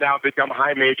 mid-majors would now become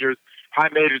high majors. High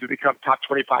majors would become top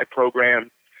 25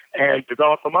 programs and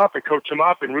develop them up and coach them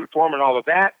up and root for them and all of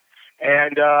that.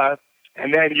 And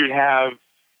then you'd have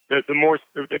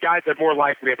the guys that more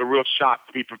likely have a real shot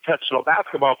to be professional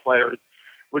basketball players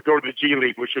would go to the G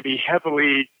League, which would be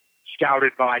heavily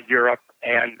scouted by Europe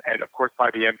and of course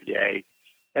by the NBA.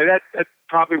 And that's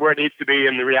probably where it needs to be.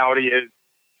 And the reality is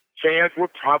fans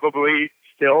would probably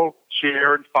still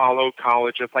cheer and follow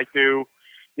college just like do.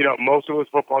 Most of those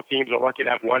football teams are lucky to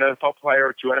have one NFL player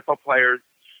or two NFL players.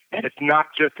 And it's not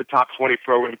just the top 20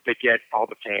 programs that get all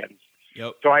the fans.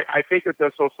 Yep. So I think that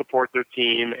they'll still support their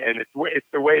team, and it's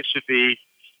the way it should be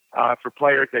for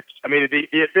players. The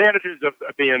advantages of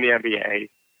being in the NBA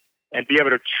and be able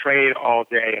to train all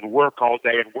day and work all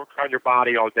day and work on your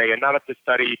body all day and not have to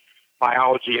study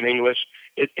biology and English,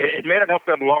 it may not help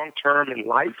them long-term in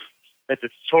life. That's a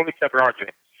totally separate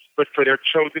argument. But for their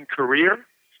chosen career,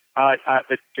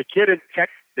 the kid in tech,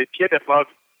 the kid that loves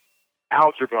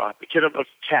algebra, the kid that loves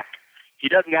tech, he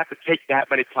doesn't have to take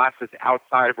that many classes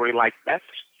outside of what he likes best.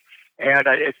 And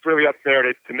it's really up there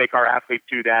to make our athletes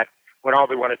do that when all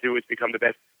they want to do is become the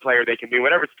best player they can be in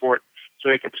whatever sport so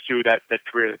they can pursue that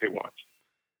career that they want.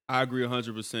 I agree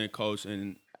 100%, Coach.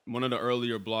 And one of the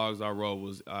earlier blogs I wrote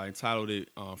was entitled it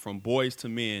From Boys to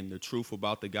Men, The Truth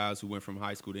About the Guys Who Went from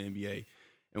High School to NBA.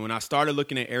 And when I started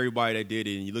looking at everybody that did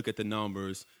it and you look at the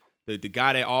numbers, the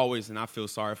guy that always, and I feel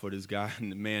sorry for this guy,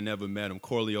 and the man never met him,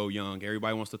 Corleo Young.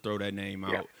 Everybody wants to throw that name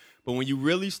out. Yeah. But when you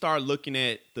really start looking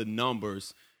at the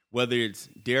numbers, whether it's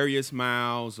Darius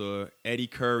Miles or Eddie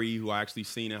Curry, who I actually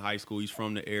seen in high school, he's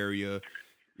from the area, a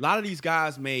lot of these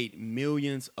guys made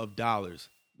millions of dollars.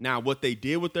 Now, what they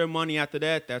did with their money after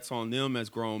that, that's on them as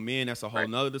grown men. That's a whole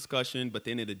nother discussion. But at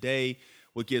the end of the day,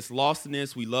 what gets lost in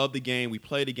this, we love the game, we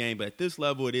play the game, but at this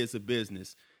level, it is a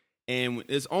business. And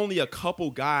there's only a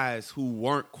couple guys who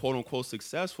weren't, quote-unquote,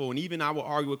 successful. And even I would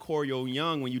argue with Corleo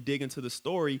Young, when you dig into the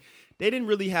story, they didn't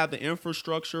really have the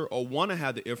infrastructure or want to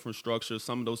have the infrastructure,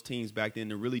 some of those teams back then,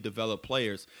 to really develop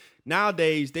players.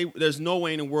 Nowadays, there's no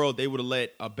way in the world they would have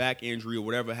let a back injury or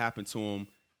whatever happened to him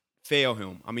fail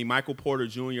him. I mean, Michael Porter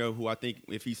Jr., who I think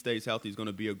if he stays healthy is going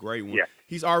to be a great one. Yeah.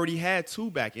 He's already had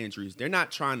 2 back injuries. They're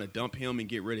not trying to dump him and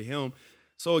get rid of him.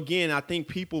 So, again, I think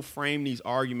people frame these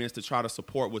arguments to try to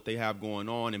support what they have going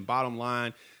on. And bottom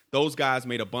line, those guys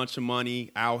made a bunch of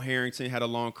money. Al Harrington had a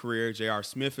long career. J.R.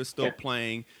 Smith is still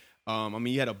playing.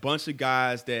 You had a bunch of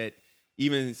guys that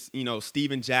even,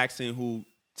 Steven Jackson, who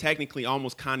technically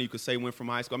almost kind of you could say went from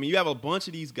high school. You have a bunch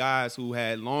of these guys who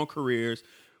had long careers,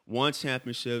 won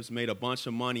championships, made a bunch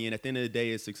of money, and at the end of the day,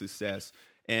 it's a success.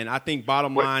 And I think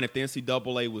bottom line, if the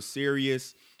NCAA was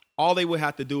serious, all they would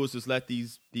have to do is just let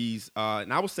these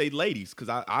and I would say ladies, because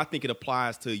I think it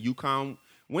applies to UConn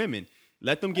women.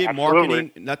 Let them get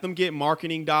marketing. Let them get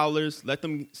marketing dollars. Let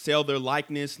them sell their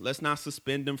likeness. Let's not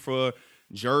suspend them for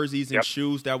jerseys and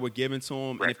shoes that were given to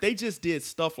them. Right. And if they just did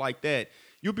stuff like that,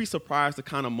 you'd be surprised the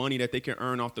kind of money that they can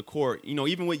earn off the court.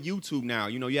 Even with YouTube now,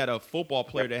 you had a football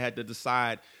player that had to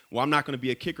decide, well, I'm not going to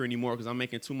be a kicker anymore because I'm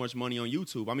making too much money on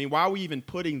YouTube. Why are we even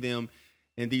putting them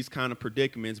in these kind of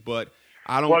predicaments? But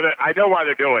I don't. Well, I know why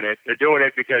they're doing it. They're doing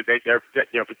it because they're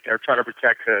trying to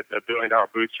protect the $1 billion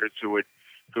boosters who would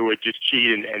just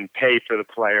cheat and pay for the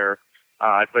player.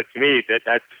 But to me,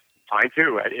 that's fine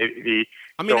too.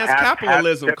 That's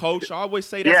capitalism, Coach. I always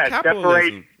say that's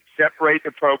capitalism. Separate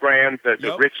the programs.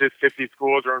 The richest 50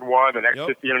 schools are in one, the next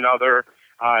 50 in another.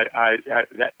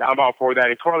 I'm all for that.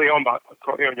 And Corleone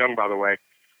Young, by the way,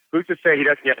 who's to say he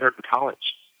doesn't get hurt in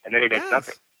college and then he makes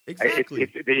nothing? Exactly.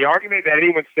 The argument that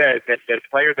anyone says that a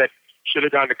player that should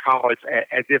have gone to college,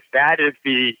 as if that is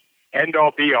the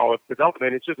end-all, be-all of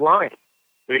development, it's just lying.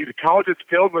 The college is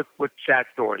filled with sad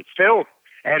stories. Filled.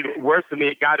 And worse than me,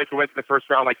 a guy that went to the first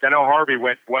round, like Daniel Harvey,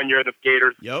 went 1 year to the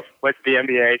Gators, went to the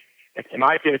NBA. In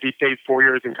my opinion, if he stayed 4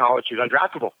 years in college, he was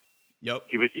undraftable. Yep.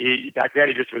 He back then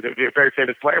he just was a very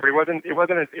famous player, but it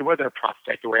wasn't a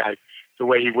prospect the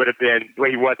way he would have been, the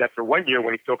way he was after 1 year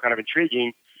when he's still kind of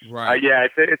intriguing. Right.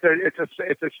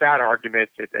 It's a sad argument.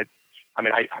 I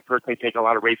personally think a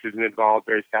lot of racism involved,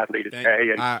 very sadly to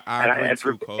say, and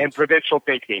provincial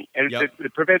thinking, and the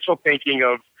provincial thinking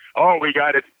of, we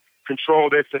got to control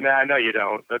this and that. No, you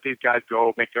don't. Let these guys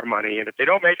go make their money, and if they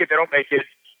don't make it, they don't make it.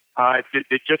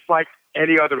 It's just like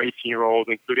any other 18-year-old,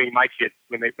 including my kids,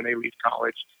 when they leave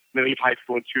college, when they leave high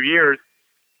school in 2 years,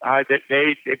 that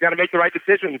they've got to make the right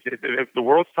decisions. The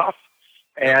world's tough,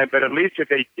 but at least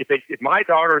if my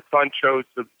daughter or son chose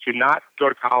to not go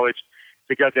to college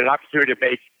because they had an opportunity to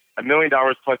make $1 million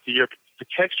plus a year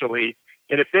potentially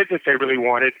in a business they really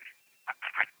wanted,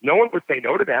 no one would say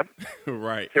no to them.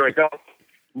 Right. Here I go.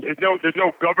 There's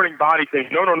no governing body saying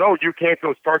no, you can't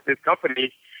go start this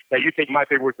company that you think might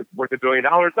be worth $1 billion.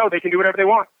 No, they can do whatever they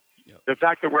want. Yep. The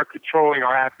fact that we're controlling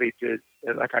our athletes is,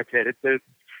 like I said, there's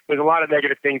a lot of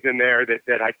negative things in there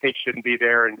that I think shouldn't be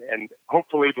there, and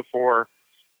hopefully before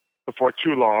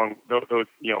too long,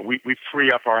 we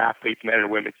free up our athletes, men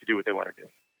and women, to do what they want to do.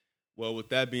 Well, with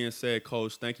that being said,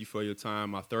 Coach, thank you for your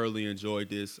time. I thoroughly enjoyed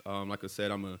this. Like I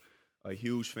said, I'm a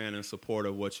huge fan and supporter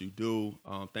of what you do.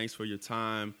 Thanks for your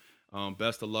time.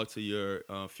 Best of luck to your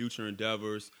future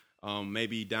endeavors.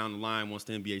 Maybe down the line, once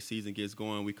the NBA season gets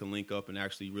going, we can link up and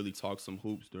actually really talk some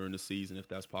hoops during the season, if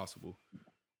that's possible.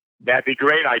 That'd be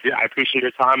great. I appreciate your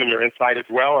time and your insight as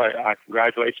well.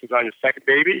 Congratulations on your second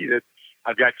baby.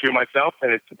 I've got two myself,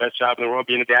 and it's the best job in the world,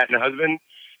 being a dad and a husband.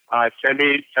 Send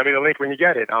me the link when you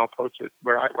get it. I'll post it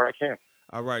where I can.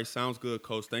 All right. Sounds good,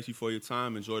 Coach. Thank you for your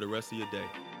time. Enjoy the rest of your day.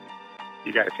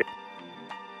 You got it.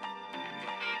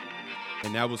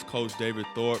 And that was Coach David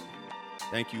Thorpe.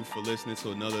 Thank you for listening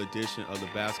to another edition of the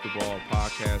Basketball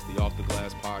Podcast, the Off the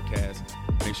Glass Podcast.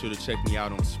 Make sure to check me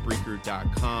out on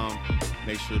Spreaker.com.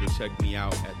 Make sure to check me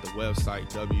out at the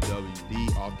website,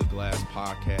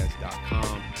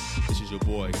 www.offtheglasspodcast.com. This is your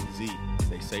boy, Z.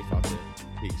 Stay safe out there.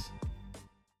 Peace.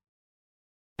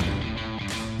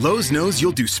 Lowe's knows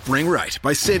you'll do spring right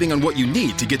by saving on what you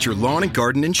need to get your lawn and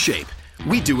garden in shape.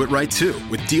 We do it right, too,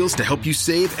 with deals to help you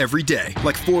save every day,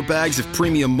 like 4 bags of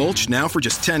premium mulch now for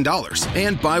just $10.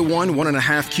 And buy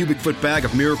 1.5 cubic foot bag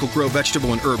of Miracle Grow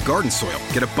vegetable and herb garden soil.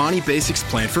 Get a Bonnie Basics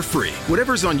plan for free.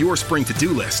 Whatever's on your spring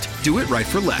to-do list, do it right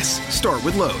for less. Start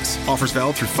with Lowe's. Offers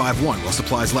valid through 5/1 while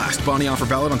supplies last. Bonnie offer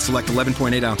valid on select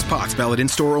 11.8-ounce pots. Valid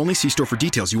in-store only. See store for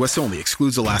details. U.S. only.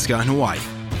 Excludes Alaska and Hawaii.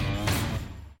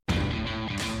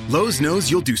 Lowe's knows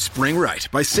you'll do spring right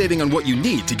by saving on what you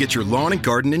need to get your lawn and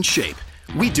garden in shape.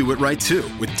 We do it right, too,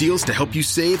 with deals to help you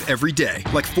save every day,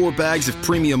 like 4 bags of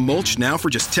premium mulch now for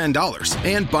just $10.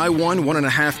 And buy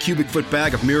 1.5 cubic foot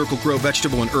bag of Miracle Grow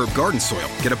vegetable and herb garden soil.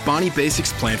 Get a Bonnie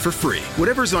Basics plan for free.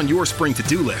 Whatever's on your spring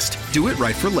to-do list, do it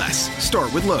right for less.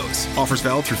 Start with Lowe's. Offers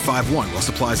valid through 5/1 while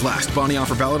supplies last. Bonnie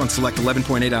offer valid on select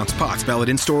 11.8-ounce pots. Valid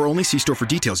in-store only. See store for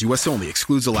details. U.S. only.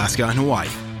 Excludes Alaska and Hawaii.